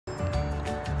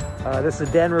This is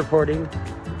Dan reporting.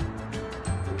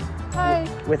 Hi.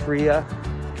 With Ria.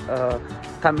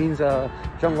 他名字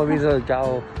中国名字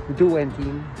叫杜文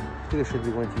婷，这个是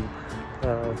杜文婷。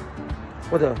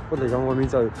我的中文名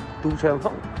字杜成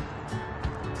凤，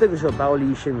这个是暴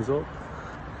力星座。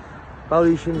暴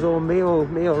力星座没有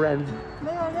人。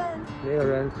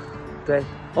对。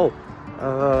Oh,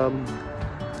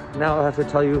 now I have to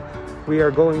tell you, we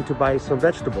are going to buy some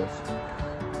vegetables.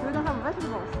 We don't have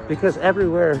vegetables. Because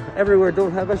everywhere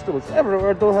don't have vegetables.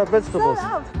 Everywhere don't have vegetables.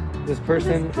 Sold out. This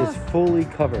person is fully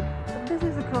covered. This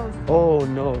is closed. Oh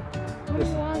no. Only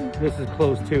one. This is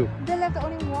closed too. They left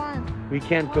only one. We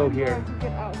can't go here. To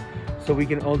get out. So we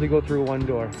can only go through one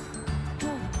door.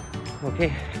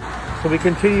 Okay. So we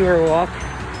continue our walk.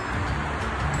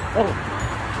 Oh,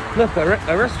 look,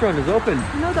 a restaurant is open.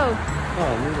 Noodles.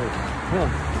 Oh, noodles. Oh.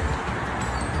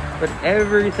 But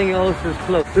everything else is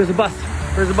closed. There's a bus.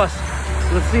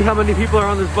 Let's see how many people are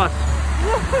on this bus.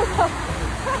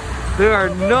 There are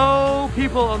no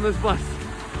people on this bus.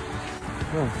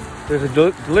 Oh, there's a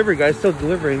delivery guy still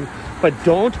delivering, but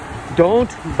don't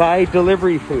buy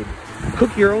delivery food.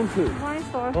 Cook your own food. Wine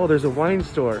store. Oh, there's a wine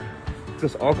store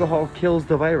because alcohol kills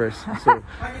the virus.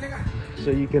 So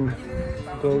you can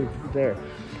go there.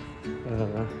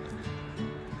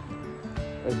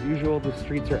 As usual, the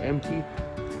streets are empty.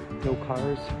 No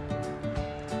cars.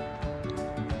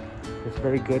 It's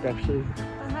very good, actually.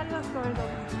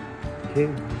 Okay.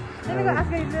 Let me go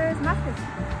ask if there's masks.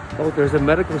 Oh, there's a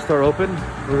medical store open.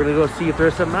 We're gonna go see if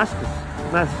there's some masks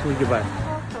we can buy.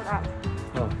 Oh, sold out.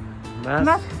 Oh, masks.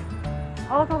 Masks.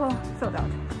 Alcohol sold out.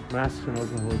 Masks and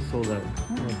alcohol is sold out.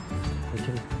 Oh,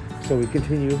 okay. So we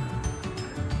continue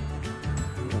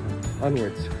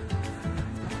onwards.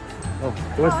 Oh,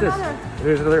 what's this?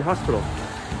 There's another hospital.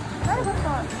 Medical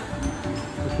store.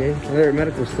 Okay, another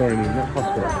medical store, I mean, not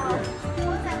hospital.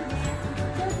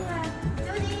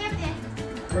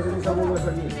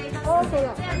 All sold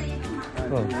out.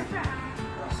 Oh,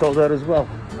 sold out as well.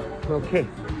 Okay.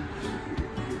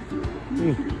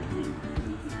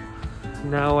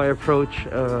 Now I approach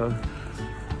a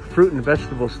fruit and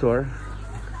vegetable store.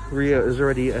 Ria is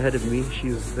already ahead of me.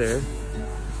 She's there.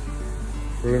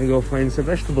 We're gonna go find some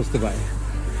vegetables to buy.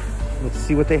 Let's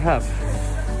see what they have.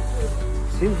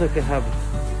 Seems like they have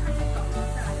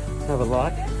a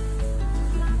lot.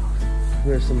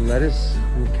 There's some lettuce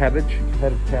and cabbage,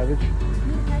 head of cabbage.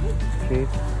 Okay.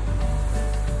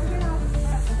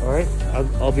 All right,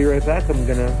 I'll be right back. I'm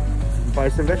gonna buy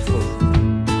some vegetables.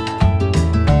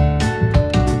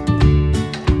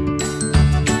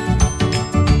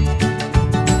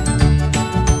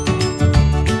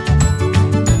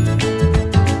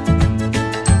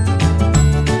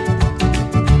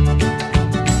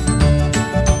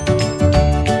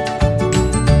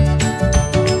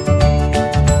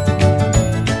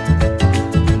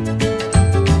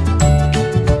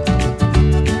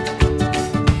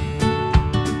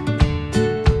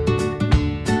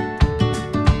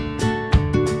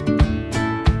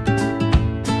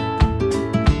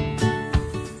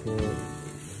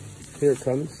 Here it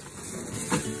comes.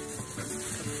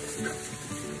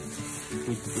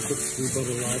 We bought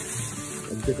a lot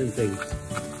of different things.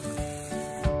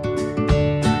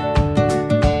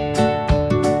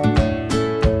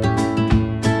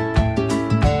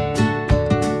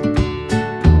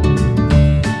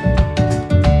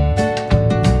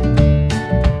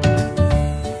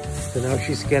 So now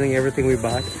she's scanning everything we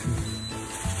bought.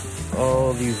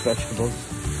 All these vegetables.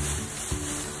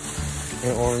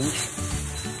 And orange.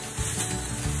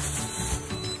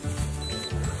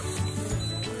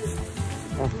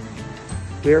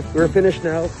 We're finished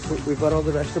now. We've got all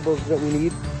the vegetables that we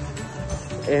need.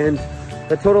 And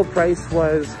the total price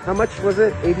was, how much was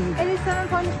it?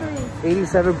 87.3.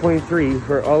 87.3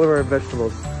 for all of our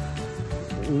vegetables.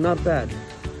 Not bad,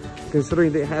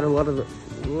 considering they had a lot of the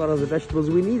vegetables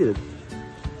we needed.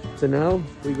 So now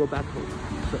we go back home.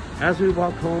 So as we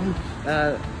walk home,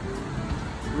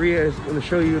 Ria is going to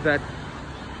show you that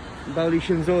Baoli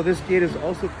Shinzo, this gate is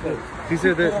also closed. These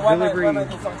are the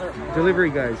delivery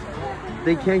guys.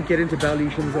 They can't get into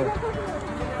Baoli Shinzo.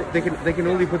 They can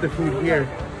only put the food here.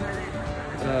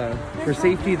 For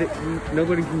safety, that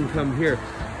nobody can come here.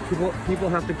 People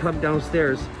have to come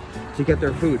downstairs to get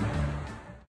their food.